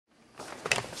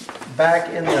back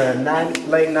in the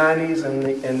late 90s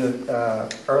and the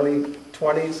early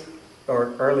 20s,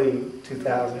 or early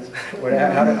 2000s,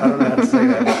 I don't know how to say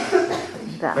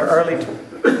that. The early,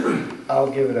 I'll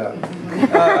give it up.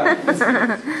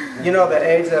 You know, the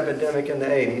AIDS epidemic in the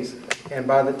 80s, and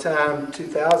by the time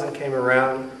 2000 came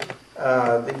around,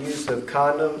 the use of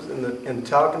condoms and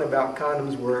talking about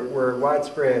condoms were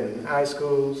widespread in high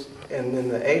schools, and in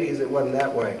the 80s it wasn't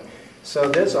that way. So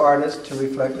this artist, to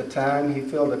reflect the time, he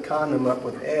filled a condom up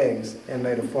with eggs and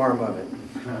made a form of it.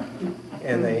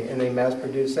 And they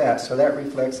mass-produced that, so that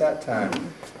reflects that time.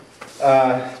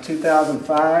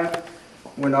 2005,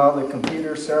 when all the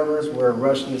computer servers were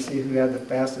rushing to see who had the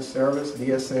fastest service,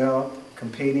 DSL,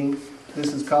 competing,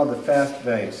 this is called the fast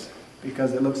vase,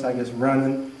 because it looks like it's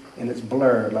running and it's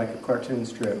blurred like a cartoon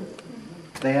strip.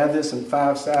 They have this in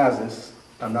 5 sizes.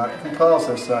 I'm not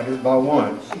compulsive, so I just bought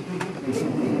one.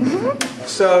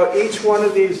 So each one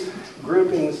of these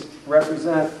groupings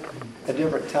represent a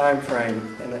different time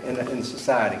frame in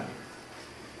society.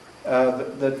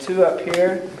 The two up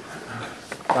here,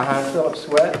 behind Philip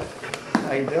Sweat,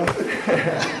 how you doing?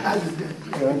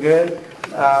 Doing good?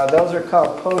 Those are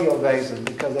called pollo vases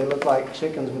because they look like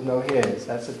chickens with no heads.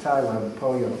 That's the title of it,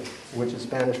 pollo, which is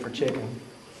Spanish for chicken.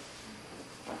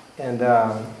 And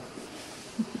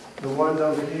the ones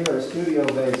over here are studio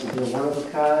vases. They're one of a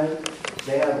kind.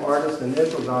 They have artist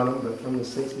initials on them, but from the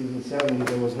 60s and 70s,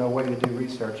 there was no way to do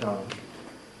research on them.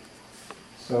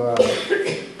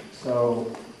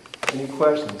 So any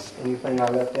questions? Anything I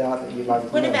left out that you'd like to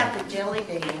know? What about the jelly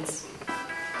beans?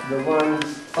 The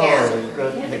ones,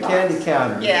 the candy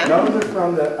counter. Yeah. Those are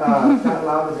from the Fat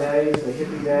Lava days, the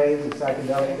hippie days, the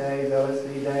psychedelic days,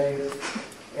 LSD days,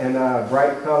 and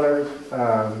bright colors.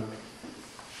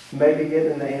 Maybe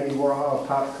getting the Andy Warhol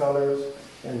pop colors,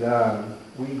 and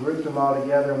we grouped them all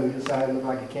together and we decided it looked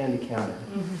like a candy counter.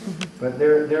 But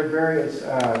there are various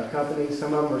companies.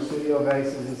 Some of them are studio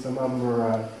vases and some of them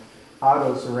are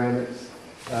auto ceramics.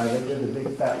 They did the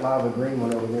big Fat Lava green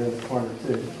one over there in the corner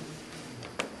too.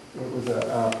 It was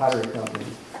a pottery company.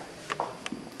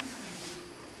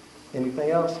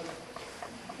 Anything else?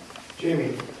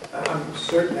 Jimmy, I'm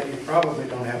certain that you probably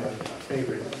don't have a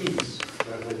favorite piece,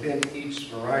 but within each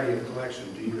variety of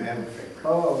collection, do you have a favorite?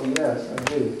 Oh, yes, I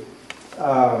do.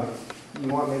 You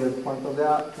want me to point those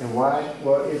out and why?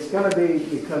 Well, it's going to be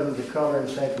because of the color and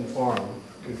shape and form,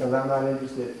 because I'm not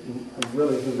interested in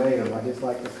really who made them. I just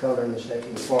like the color and the shape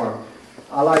and form.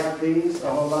 I like these a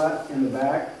whole lot in the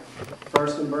back,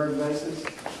 Furstenberg vases.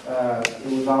 It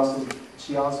was also,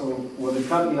 the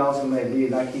company also made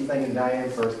these. I keep thinking Diane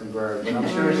Furstenberg, but I'm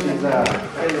sure she's in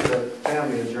the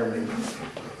family of Germany.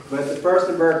 But the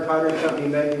Furstenberg Pottery Company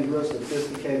made these real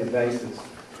sophisticated vases.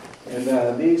 And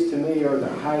these, to me, are the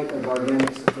height of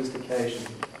organic sophistication.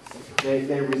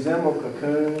 They resemble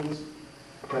cocoons,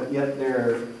 but yet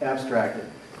they're abstracted.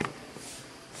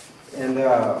 And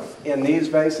in these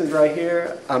vases right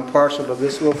here, I'm partial to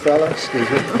this little fella, excuse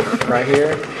me, right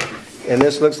here. And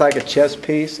this looks like a chess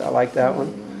piece. I like that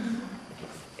one.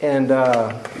 And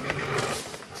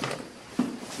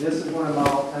this is one of my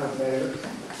all-time favorites.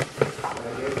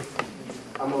 Right here.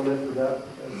 I'm going to lift it up.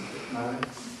 It's mine.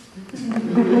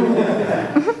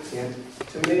 And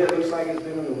to me, it looks like it's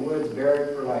been in the woods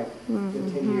buried for like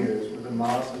 15 years with the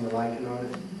moss and the lichen on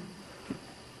it.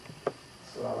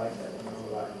 So I like that one a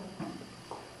lot.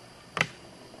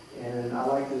 And I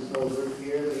like this little group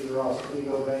here. These are all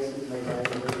studio vases made by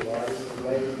individual artists. The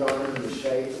layers gone into the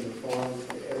shapes and the forms,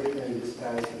 everything just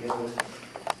ties together.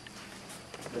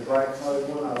 The bright colored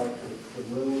one, I like the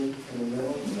blue in the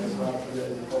middle. That's why I put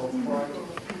it in the focal point.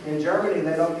 In Germany,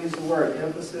 they don't use the word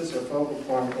emphasis or focal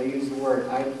point. They use the word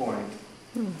eye point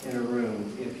in a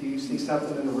room. If you see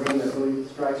something in the room that really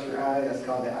strikes your eye, that's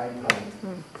called the eye point.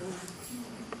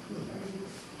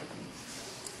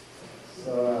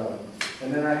 So,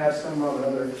 and then I have some of the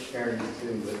other charities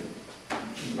too, but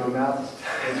my mouth is...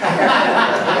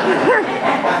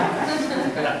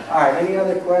 All right, any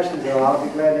other questions? Though? I'll be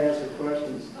glad to answer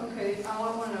questions. Okay, I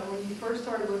want to know, when you first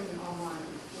started looking online,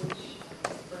 which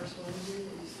was the first one you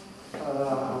saw?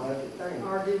 I'll have to think.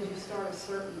 Or did you start a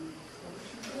certain...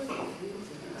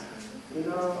 You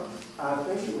know, I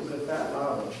think it was the Fat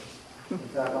Lava. The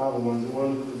Fat Lava ones, the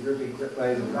ones with the drippy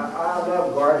lasers. I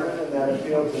love gardening, and that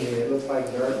appealed to me. It looks like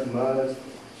dirt and mud.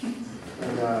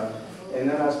 And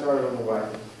then I started on the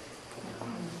white.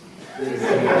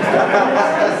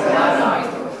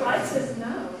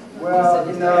 Well,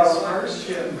 you know, His first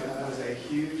shipment was a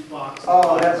huge box.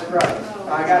 Oh, that's right.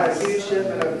 I got a huge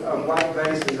shipment of white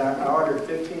vases. I ordered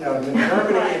 15 of them. In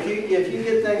Germany, if you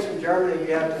get things from Germany,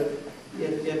 you have to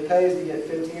It pays to get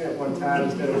 15 at one time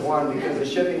instead of one because the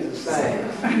shipping's the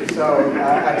same. So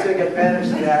I took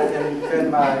advantage of that and fed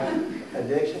my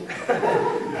addiction.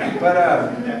 But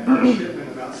That first shipment,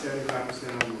 about 75%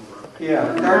 of them were broken. yeah,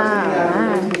 13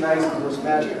 out of 15 vases were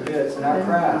smashed to bits, and I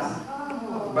cried.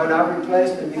 But I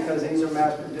replaced them because these are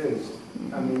mass produced.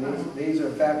 I mean, these are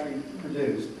factory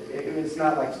produced. It's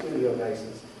not like studio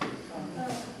vases.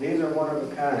 These are one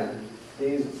of a kind.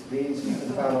 These you can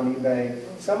find on eBay.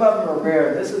 Some of them are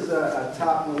rare. This is a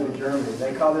top one in Germany.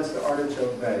 They call this the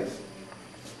artichoke vase.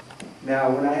 Now,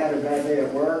 when I had a bad day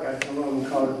at work, some of them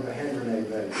called it the hand grenade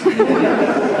vase.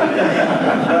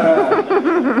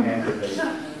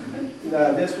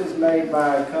 This was made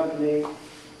by a company.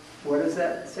 What is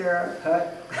that, Sarah?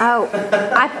 Hut? Oh,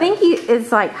 I think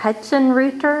it's like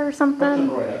Hutchinreuter or something.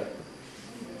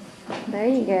 There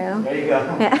you go. There you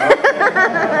go. Yeah.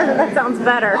 That sounds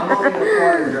better. I'm only a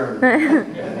part in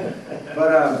German.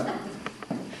 But,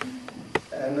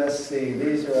 and let's see,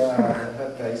 these are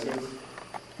hut vases.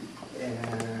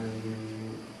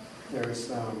 And there's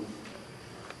some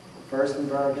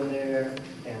Furstenberg in there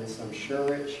and some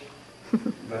Schurich.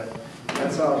 But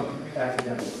that's all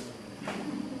academic.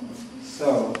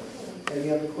 So,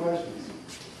 any other questions?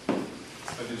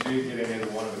 So did you get any of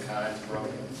the one-of-a-kinds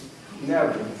broken?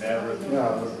 Never. Never?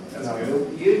 No. That's No.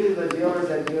 good. Usually the dealers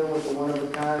that deal with the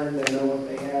one-of-a-kind, they know what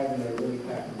they have and they really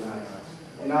pack them nice.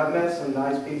 And I've met some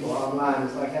nice people online.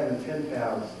 It's like having pen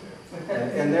pals.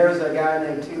 And there's a guy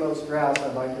named Tilo Strauss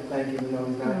I'd like to thank, even though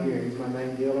he's not here. He's my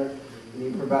main dealer. And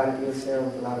he provided me and Sarah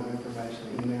with a lot of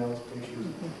information, emails, pictures.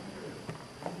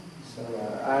 So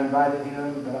I invited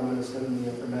him, but I'm going to send him the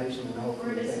information and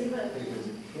hopefully. Where does he live?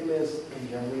 He lives in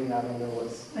Germany. I don't know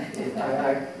what's.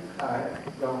 I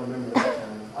don't remember that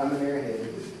time. I'm an airhead.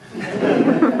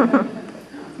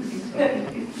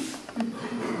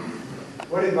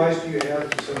 What advice do you have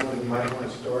to someone who might want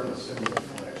to start a similar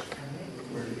collection?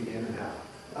 Where to begin and how?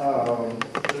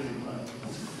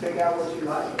 Pick out what you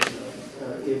like.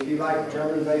 If you like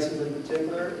German vases in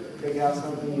particular, pick out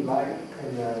something you like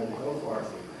and go for it.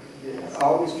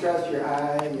 Always trust your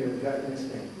eye and your gut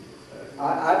instinct.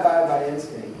 I buy by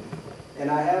instinct. And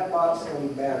I have bought some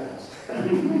bad ones.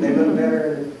 They look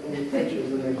better in pictures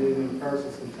than they do in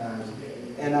person sometimes.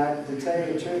 And to tell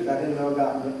you the truth, I didn't know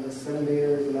about the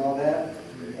centimeters and all that.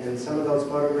 And some of those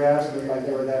photographs looked like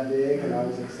they were that big, and I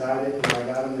was excited when I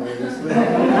got them. They were this little.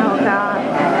 Oh, God.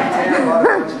 I tell you what,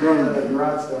 I was going to the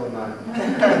garage sale of mine.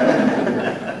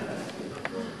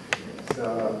 So,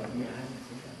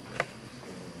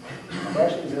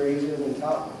 questions are easier than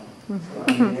talking. So, I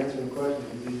mean, answering questions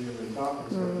is easier than talking.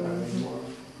 So, I mean, more.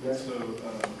 Yes. So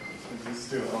is this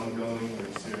still ongoing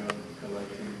or still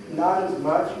collecting? Not as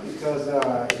much because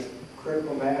it's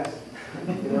critical mass,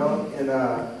 you know. And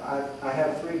I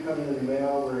have 3 coming in the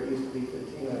mail where it used to be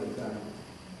 15 at a time.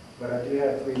 But I do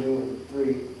have 3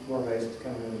 more vases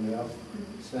coming in the mail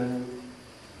soon.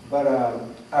 But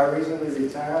I recently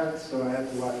retired, so I have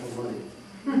to watch my money.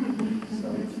 So.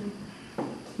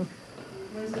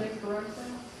 When's the next garage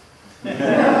sale?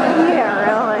 Yeah,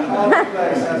 really. All the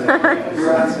place has a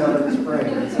garage sale in the spring.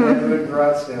 It's a good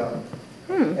garage sale.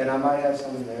 And I might have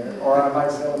some in there, or I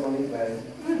might sell them on eBay.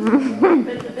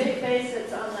 But the big vase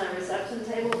that's on the reception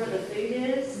table where the food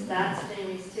is, that's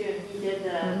Jamie's too, and he did the.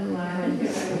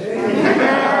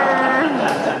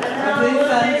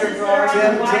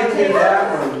 Tim did that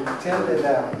one. Tim did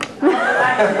that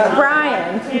one.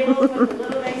 Brian. The tables with the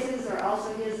little vases are also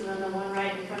his, and then the one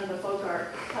right in front of the folk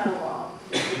art catalog.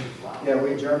 Yeah,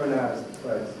 we Germanized the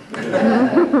place.